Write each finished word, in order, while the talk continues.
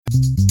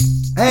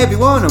Hey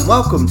everyone, and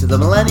welcome to the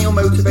Millennial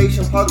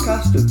Motivation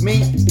Podcast with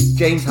me,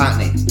 James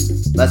Hackney.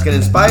 Let's get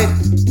inspired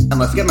and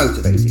let's get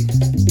motivated.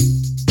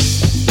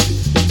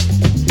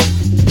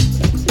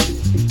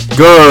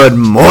 Good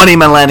morning,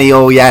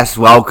 Millennial. Yes,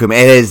 welcome.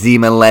 It is the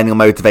Millennial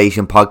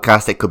Motivation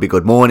Podcast. It could be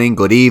good morning,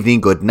 good evening,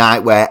 good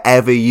night,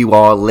 wherever you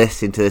are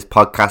listening to this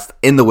podcast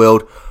in the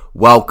world.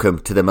 Welcome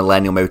to the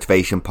Millennial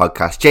Motivation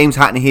Podcast. James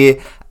Hackney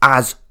here,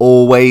 as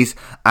always,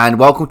 and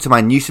welcome to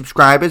my new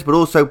subscribers, but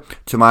also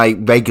to my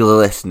regular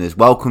listeners.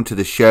 Welcome to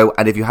the show,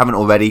 and if you haven't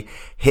already,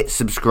 hit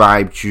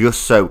subscribe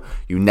just so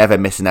you never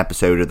miss an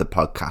episode of the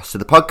podcast. So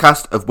the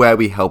podcast of where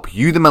we help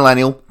you, the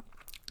Millennial,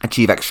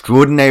 achieve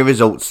extraordinary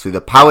results through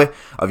the power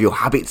of your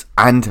habits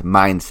and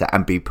mindset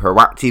and be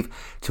proactive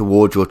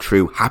towards your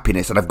true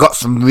happiness. And I've got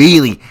some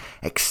really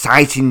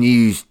exciting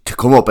news to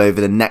come up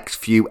over the next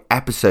few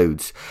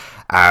episodes.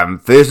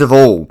 First of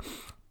all,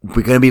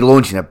 we're going to be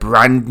launching a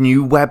brand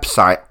new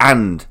website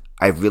and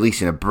I've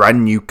releasing a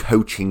brand new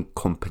coaching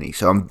company.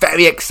 So I'm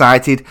very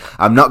excited.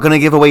 I'm not going to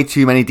give away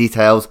too many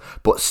details,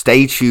 but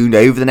stay tuned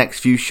over the next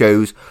few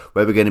shows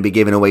where we're going to be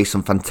giving away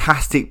some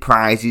fantastic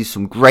prizes,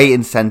 some great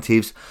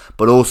incentives,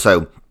 but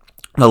also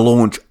the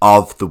launch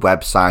of the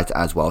website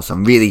as well. So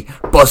I'm really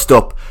buzzed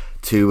up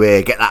to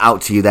get that out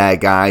to you there,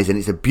 guys. And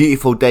it's a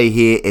beautiful day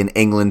here in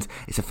England.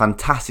 It's a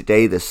fantastic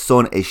day. The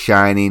sun is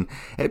shining.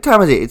 What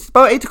time is it? It's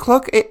about 8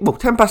 o'clock.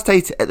 10 past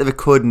 8 at the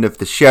recording of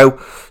the show.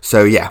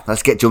 So yeah,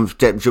 let's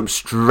jump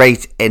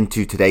straight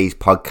into today's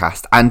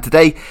podcast. And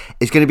today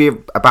is going to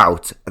be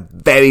about a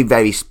very,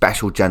 very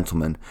special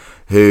gentleman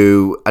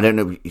who, I don't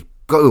know, he's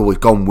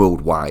gone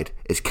worldwide.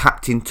 It's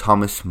Captain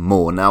Thomas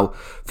Moore. Now,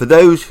 for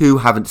those who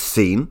haven't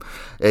seen,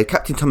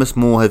 Captain Thomas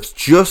Moore has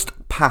just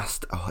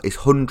passed his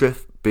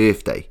 100th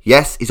birthday.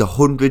 Yes, he's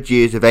 100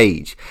 years of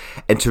age,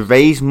 and to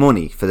raise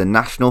money for the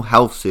National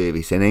Health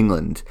Service in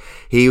England,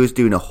 he was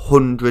doing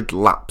 100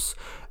 laps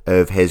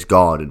of his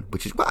garden,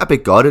 which is quite a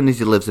big garden as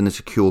he lives in a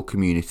secure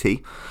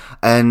community,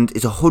 and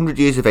is 100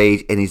 years of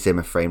age in his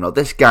Zimmer frame. Now,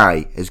 this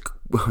guy has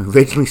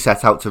originally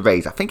set out to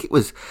raise, I think it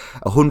was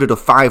 100 or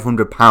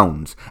 500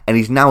 pounds, and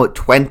he's now at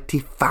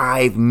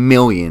 25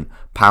 million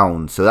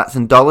pounds. So that's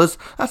in dollars.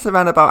 That's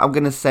around about, I'm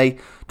going to say,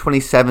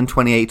 27,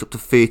 28, up to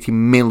 30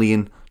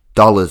 million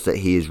dollars that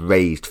he has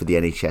raised for the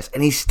NHS,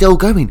 and he's still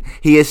going.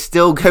 He is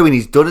still going.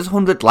 He's done his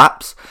 100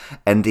 laps,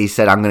 and he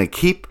said, I'm going to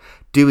keep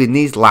doing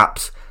these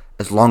laps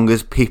as long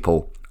as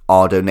people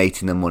are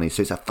donating the money.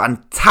 So it's a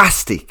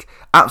fantastic,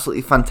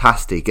 absolutely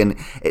fantastic, and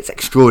it's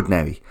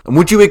extraordinary. And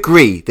would you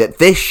agree that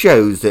this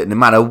shows that no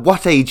matter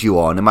what age you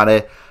are, no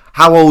matter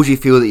how old you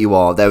feel that you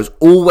are, there's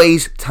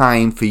always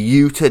time for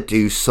you to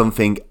do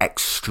something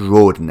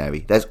extraordinary.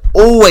 There's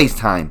always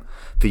time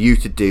for you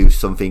to do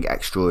something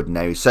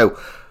extraordinary. So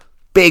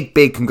big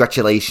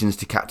congratulations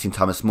to Captain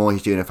Thomas Moore.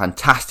 He's doing a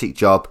fantastic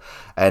job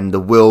and the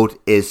world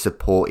is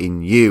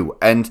supporting you.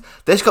 And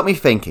this got me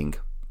thinking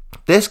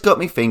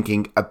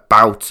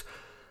about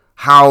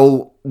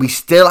how we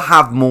still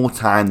have more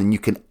time than you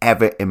can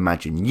ever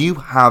imagine. You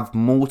have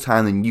more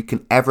time than you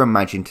can ever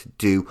imagine to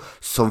do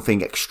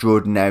something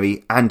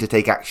extraordinary and to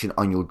take action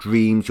on your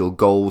dreams, your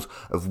goals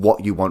of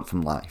what you want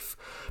from life.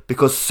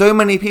 Because so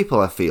many people,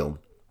 I feel,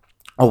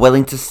 are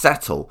willing to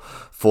settle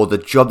for the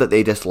job that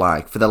they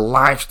dislike, for the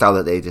lifestyle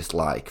that they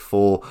dislike,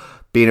 for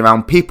being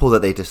around people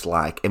that they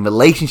dislike, in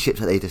relationships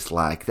that they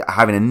dislike, that are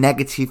having a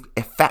negative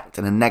effect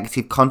and a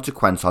negative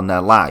consequence on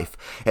their life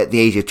at the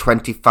age of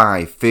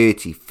 25,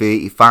 30,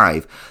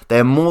 35.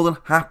 They're more than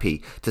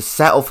happy to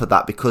settle for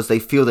that because they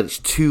feel that it's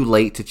too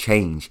late to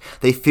change.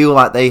 They feel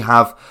like they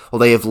have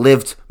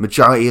lived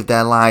majority of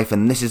their life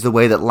and this is the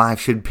way that life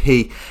should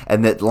be,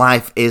 and that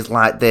life is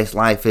like this,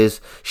 life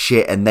is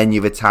shit and then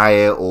you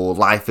retire, or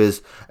life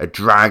is a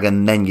drag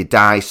and then you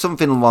die,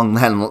 something along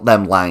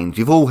them lines.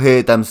 You've all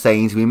heard them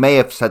sayings, we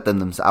may have said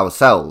them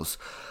ourselves,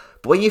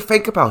 but when you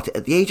think about it,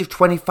 at the age of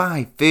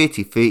 25,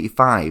 30,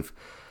 35,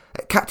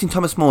 Captain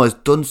Thomas Moore has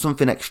done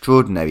something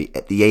extraordinary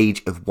at the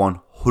age of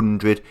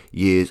 100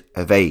 years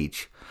of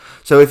age.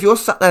 So if you're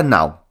sat there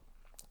now,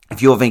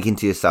 if you're thinking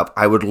to yourself,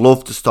 I would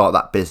love to start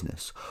that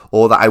business,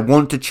 or that I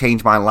want to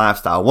change my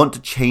lifestyle, I want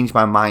to change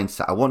my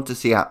mindset, I want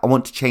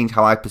to change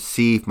how I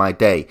perceive my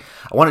day,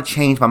 I want to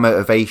change my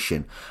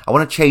motivation, I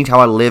want to change how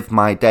I live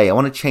my day, I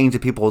want to change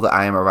the people that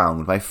I am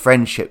around, my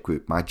friendship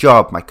group, my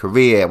job, my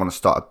career, I want to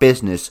start a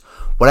business,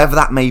 whatever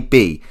that may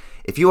be.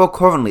 If you are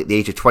currently at the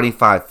age of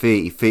 25,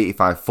 30,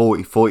 35,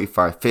 40,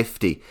 45,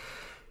 50,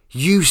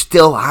 you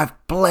still have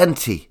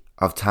plenty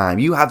of time.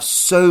 You have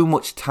so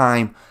much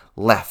time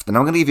left, and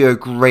I'm going to give you a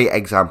great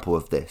example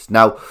of this.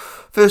 Now,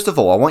 first of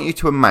all, I want you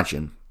to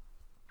imagine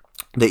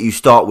that you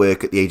start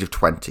work at the age of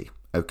 20,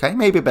 okay?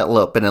 Maybe been a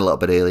little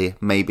bit earlier,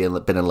 maybe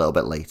been a little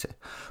bit later,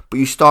 but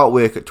you start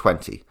work at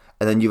 20,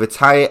 and then you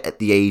retire at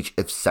the age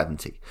of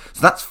 70.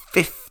 So that's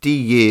 50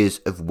 years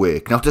of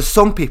work. Now, to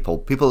some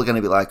people are going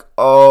to be like,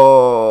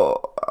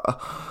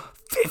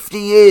 50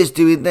 years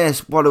doing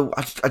this.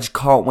 I just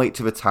can't wait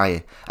to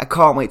retire. I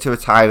can't wait to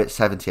retire at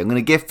 70. I'm going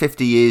to give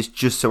 50 years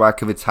just so I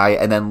can retire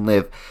and then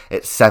live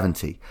at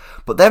 70.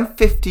 But then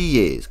 50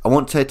 years, I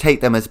want to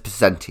take them as a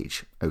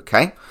percentage,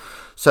 okay?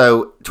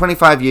 So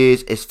 25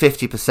 years is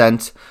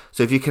 50%.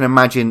 So if you can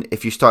imagine,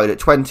 if you started at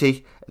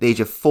 20, at the age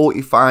of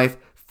 45,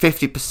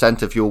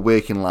 50% of your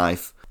working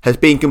life has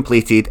been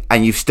completed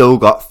and you've still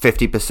got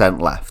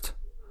 50% left.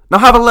 Now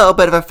have a little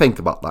bit of a think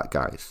about that,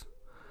 guys.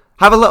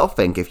 Have a little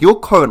think. If you're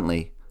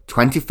currently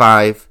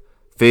 25,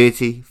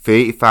 30,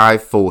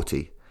 35,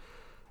 40,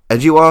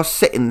 and you are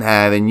sitting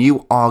there and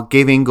you are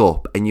giving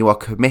up and you are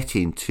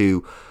committing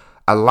to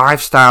a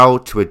lifestyle,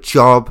 to a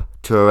job,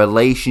 to a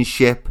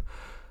relationship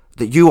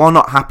that you are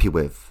not happy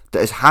with,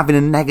 that is having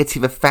a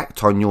negative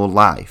effect on your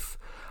life,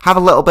 have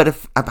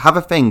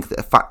a think that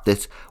the fact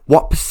that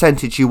what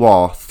percentage you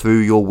are through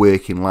your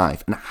working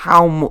life and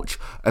how much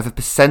of a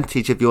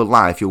percentage of your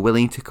life you're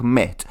willing to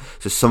commit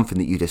to something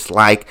that you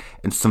dislike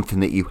and something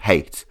that you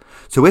hate.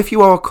 So if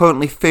you are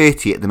currently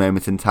 30 at the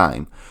moment in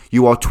time,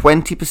 you are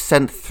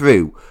 20%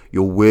 through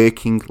your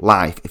working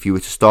life if you were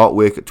to start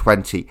work at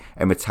 20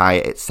 and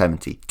retire at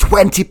 70.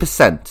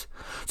 20%!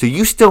 So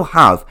you still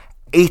have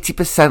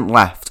 80%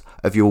 left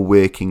of your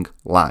working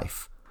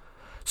life.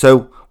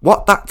 So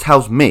what that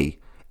tells me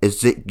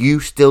is that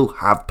you still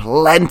have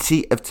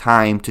plenty of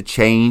time to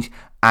change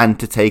and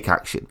to take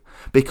action.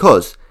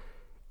 Because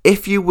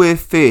if you were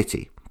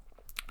 30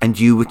 and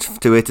you were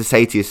to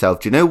say to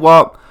yourself, do you know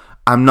what?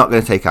 I'm not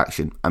going to take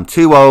action. I'm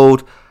too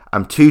old.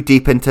 I'm too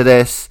deep into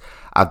this.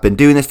 I've been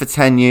doing this for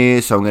 10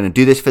 years, so I'm going to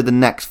do this for the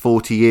next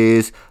 40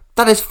 years.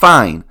 That is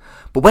fine.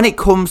 But when it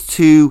comes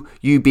to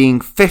you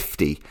being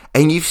 50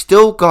 and you've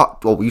still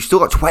got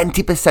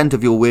 20%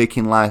 of your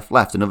working life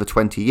left, another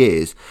 20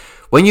 years,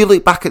 when you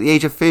look back at the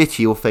age of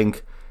 30, you'll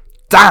think,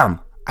 damn,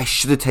 I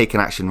should have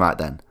taken action right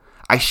then.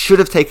 I should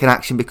have taken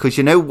action because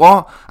you know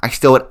what? I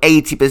still had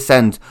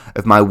 80%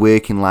 of my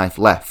working life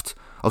left.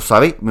 Oh,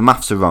 sorry, my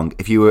maths are wrong.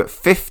 If you were at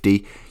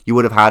 50, you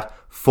would have had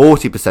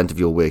 40% of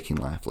your working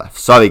life left.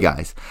 Sorry,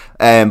 guys.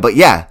 But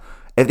yeah,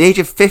 at the age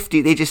of 50,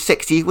 at the age of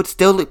 60, you would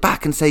still look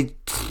back and say,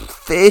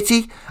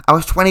 30? I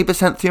was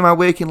 20% through my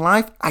working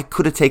life. I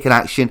could have taken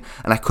action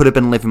and I could have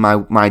been living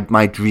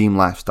my dream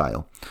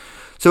lifestyle.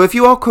 So if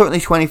you are currently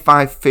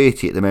 25,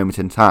 30 at the moment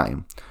in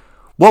time,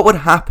 what would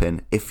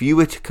happen if you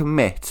were to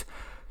commit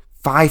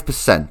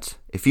 5%?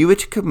 If you were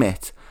to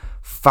commit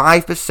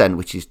 5%,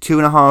 which is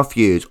 2.5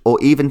 years,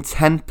 or even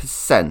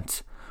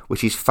 10%,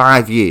 which is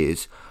 5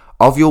 years,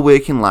 of your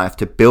working life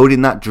to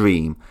building that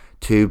dream,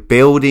 to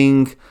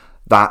building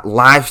that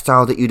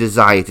lifestyle that you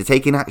desire, to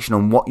taking action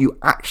on what you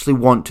actually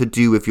want to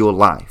do with your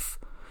life.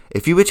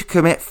 If you were to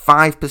commit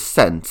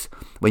 5%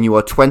 when you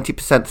are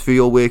 20% through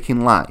your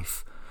working life,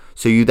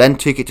 so you then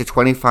took it to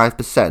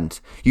 25%,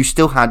 you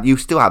still have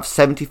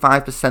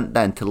 75%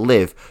 then to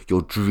live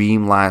your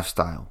dream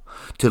lifestyle,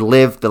 to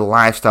live the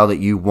lifestyle that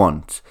you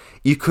want.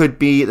 You could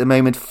be at the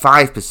moment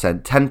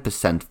 5%, 10%,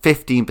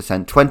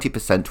 15%,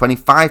 20%,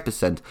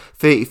 25%,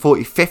 30,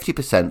 40,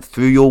 50%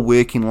 through your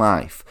working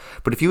life.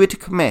 But if you were to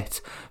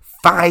commit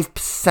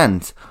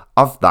 5%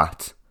 of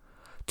that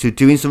to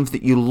doing something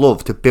that you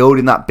love, to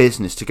building that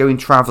business, to going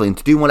travelling,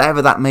 to doing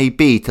whatever that may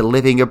be, to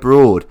living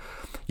abroad,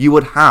 you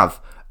would have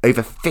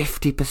over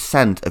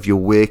 50% of your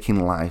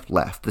working life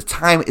left. The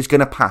time is going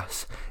to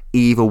pass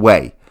either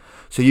way.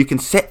 So you can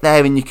sit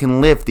there and you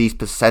can live these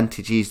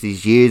percentages,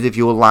 these years of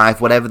your life,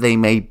 whatever they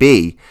may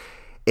be,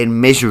 in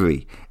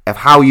misery of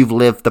how you've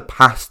lived the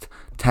past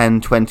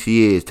 10, 20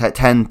 years,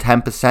 10%,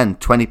 20%,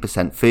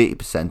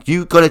 30%.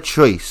 You've got a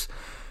choice.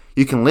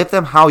 You can live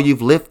them how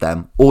you've lived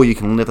them, or you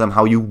can live them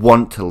how you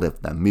want to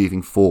live them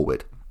moving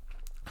forward.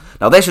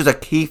 Now, this was a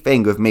key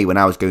thing with me when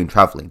I was going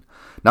travelling.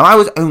 Now, I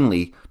was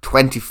only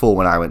 24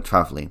 when I went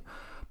travelling.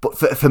 But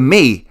for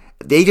me,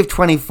 at the age of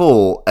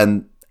 24,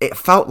 and it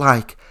felt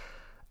like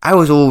I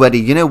was already,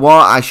 you know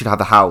what, I should have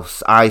a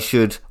house. I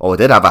did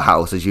have a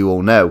house, as you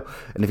all know.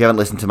 And if you haven't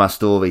listened to my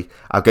story,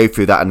 I'll go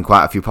through that in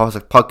quite a few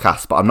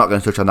podcasts, but I'm not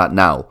going to touch on that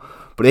now.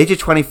 But at the age of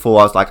 24,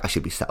 I was like, I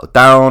should be settled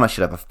down, I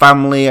should have a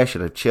family, I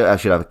should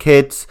have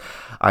kids,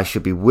 I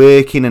should be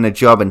working in a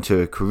job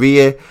into a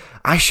career.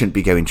 I shouldn't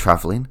be going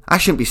travelling. I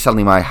shouldn't be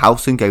selling my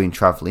house and going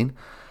travelling.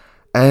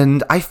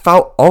 And I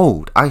felt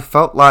old. I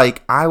felt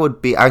like I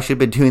should have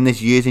been doing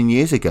this years and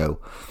years ago.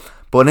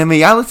 But in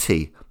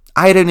reality,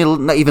 I had only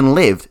not even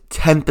lived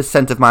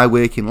 10% of my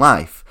working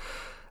life.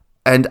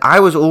 And I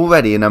was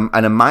already in a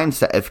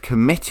mindset of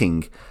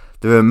committing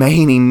the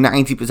remaining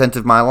 90%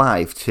 of my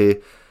life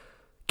to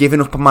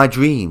giving up on my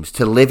dreams,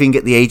 to living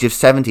at the age of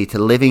 70, to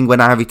living when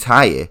I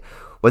retire,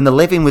 when the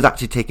living was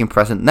actually taking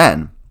precedent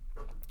then.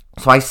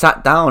 So I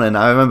sat down and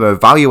I remember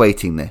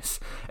evaluating this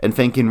and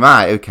thinking,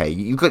 right, okay,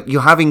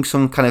 you're having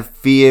some kind of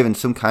fear and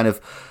some kind of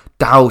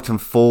doubt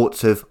and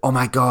thoughts of, oh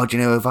my God,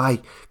 if I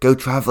go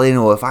travelling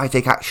or if I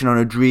take action on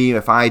a dream,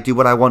 if I do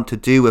what I want to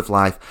do with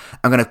life,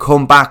 I'm going to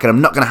come back and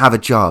I'm not going to have a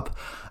job.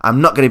 I'm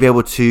not going to be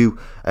able to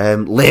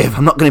live.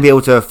 I'm not going to be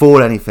able to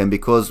afford anything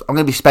because I'm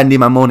going to be spending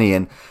my money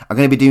and I'm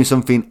going to be doing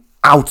something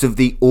out of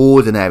the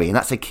ordinary. And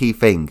that's a key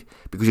thing,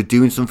 because you're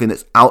doing something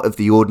that's out of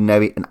the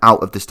ordinary and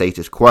out of the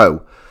status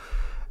quo.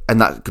 And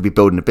that could be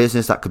building a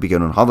business, that could be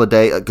going on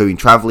holiday, going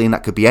travelling,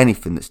 that could be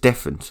anything that's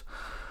different.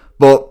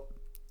 But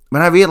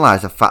when I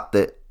realised the fact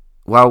that,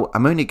 well,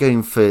 I'm only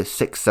going for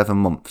 6-7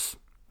 months.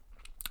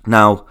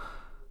 Now,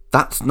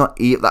 that's not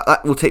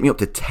that will take me up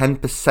to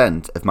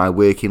 10% of my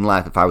working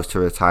life if I was to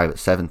retire at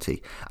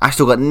 70. I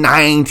still got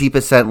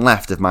 90%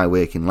 left of my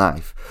working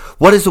life.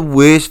 What is the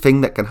worst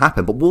thing that can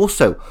happen? But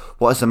also,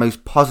 what is the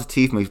most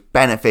positive, most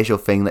beneficial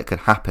thing that could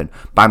happen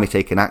by me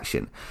taking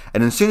action?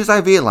 And as soon as I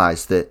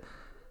realised that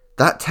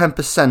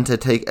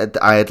 10%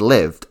 I had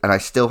lived and I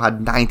still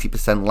had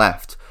 90%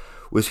 left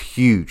was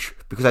huge,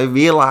 because I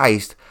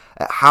realised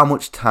how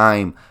much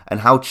time and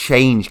how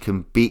change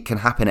can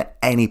happen at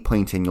any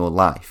point in your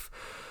life.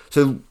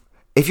 So,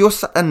 if you're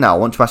sat there now, I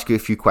want to ask you a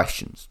few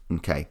questions.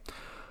 Okay,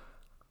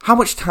 how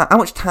much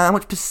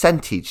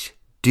percentage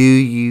do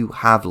you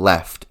have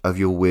left of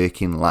your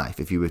working life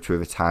if you were to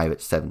retire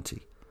at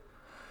 70?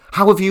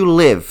 How have you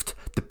lived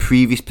the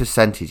previous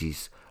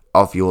percentages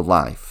of your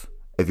life,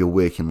 of your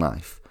working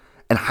life,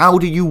 and how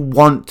do you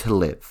want to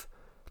live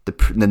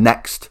the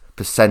next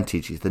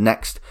percentages, the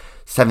next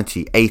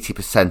 70,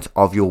 80%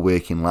 of your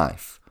working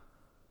life?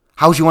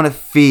 How do you want to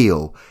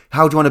feel?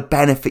 How do you want to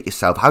benefit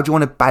yourself? How do you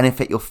want to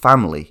benefit your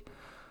family?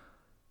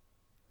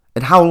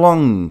 And how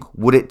long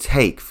would it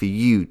take for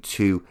you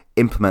to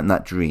implement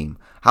that dream?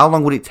 How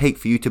long would it take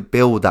for you to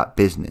build that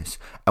business?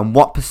 And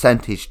what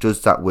percentage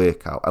does that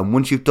work out? And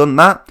once you've done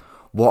that,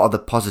 what are the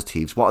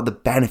positives? What are the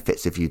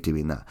benefits of you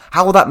doing that?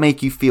 How will that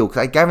make you feel?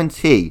 Because I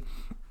guarantee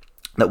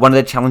that one of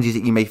the challenges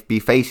that you may be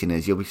facing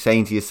is you'll be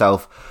saying to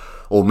yourself,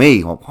 or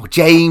me, oh,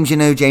 James,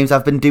 James,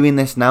 I've been doing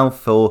this now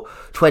for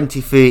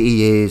 20, 30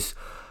 years,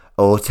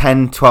 or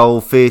 10,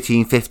 12,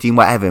 13, 15,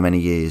 whatever many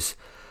years.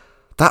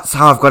 That's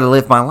how I've got to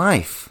live my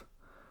life.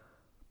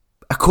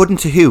 According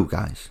to who,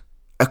 guys?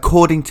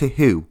 According to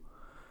who?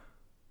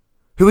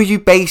 Who are you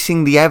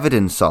basing the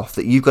evidence off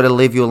that you've got to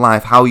live your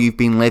life how you've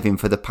been living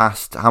for the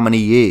past how many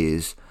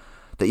years,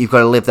 that you've got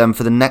to live them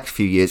for the next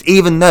few years,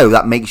 even though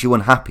that makes you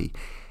unhappy?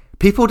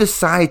 People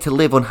decide to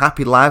live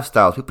unhappy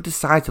lifestyles. People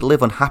decide to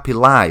live unhappy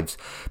lives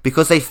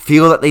because they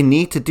feel that they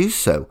need to do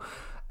so.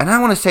 And I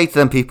want to say to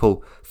them,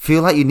 people,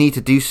 feel like you need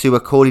to do so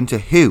according to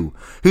who?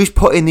 Who's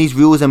putting these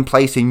rules in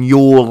place in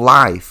your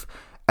life?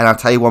 And I'll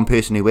tell you one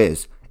person who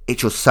is.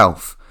 It's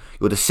yourself.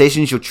 Your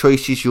decisions, your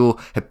choices, your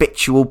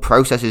habitual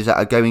processes that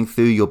are going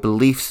through, your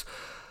beliefs.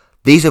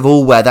 These are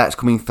all where that's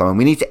coming from, and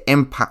we need to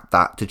impact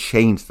that to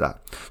change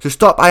that. So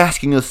stop by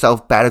asking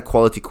yourself better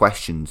quality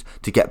questions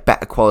to get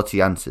better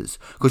quality answers.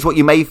 Because what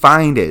you may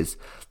find is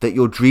that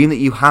your dream that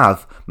you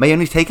have may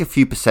only take a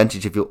few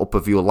percentage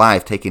of your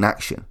life taking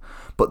action.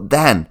 But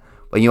then,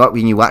 when you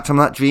act on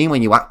that dream,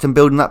 when you act on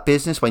building that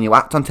business, when you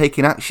act on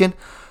taking action,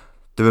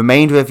 the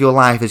remainder of your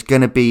life is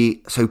going to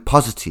be so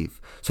positive,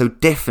 so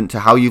different to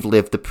how you've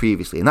lived the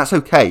previously. And that's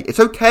okay. It's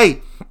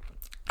okay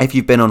if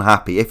you've been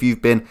unhappy, if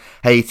you've been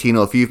hating,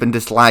 or if you've been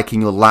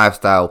disliking your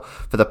lifestyle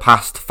for the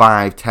past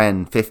 5,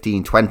 10,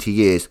 15, 20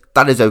 years,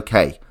 that is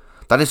okay.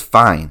 That is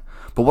fine.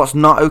 But what's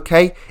not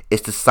okay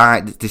is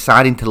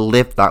deciding to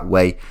live that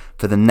way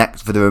for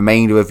the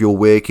remainder of your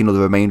working or the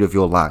remainder of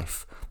your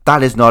life.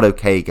 That is not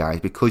okay, guys,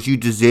 because you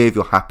deserve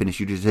your happiness,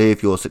 you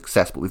deserve your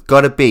success, but we've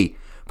got to be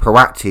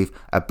proactive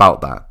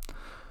about that.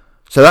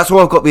 So that's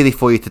what I've got really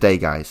for you today,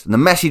 guys. And the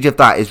message of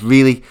that is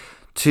really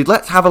to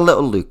let's have a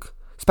little look.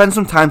 Spend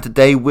some time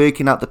today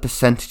working out the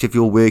percentage of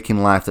your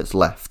working life that's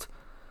left.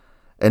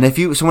 And if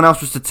someone else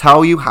was to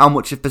tell you how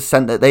much of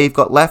percent that they've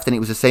got left and it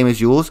was the same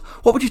as yours,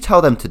 what would you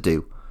tell them to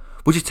do?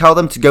 Would you tell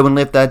them to go and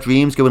live their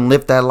dreams, go and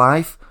live their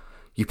life?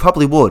 You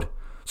probably would.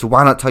 So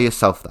why not tell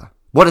yourself that?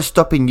 What is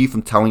stopping you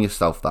from telling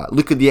yourself that?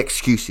 Look at the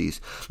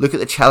excuses, look at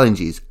the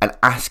challenges, and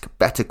ask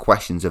better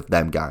questions of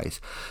them,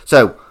 guys.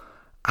 So,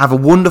 have a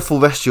wonderful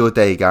rest of your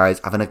day, guys.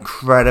 Have an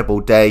incredible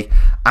day.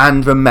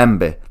 And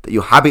remember that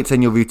your habits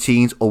and your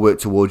routines all work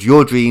towards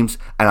your dreams.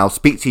 And I'll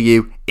speak to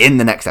you in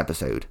the next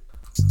episode.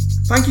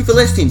 Thank you for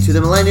listening to the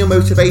Millennial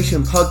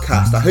Motivation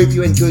Podcast. I hope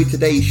you enjoyed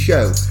today's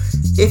show.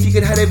 If you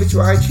could head over to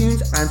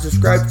iTunes and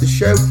subscribe to the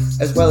show,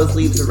 as well as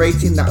leave us a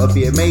rating, that would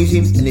be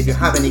amazing. And if you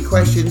have any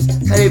questions,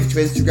 head over to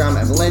Instagram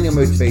at Millennial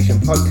Motivation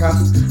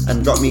Podcast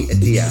and drop me a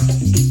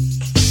DM.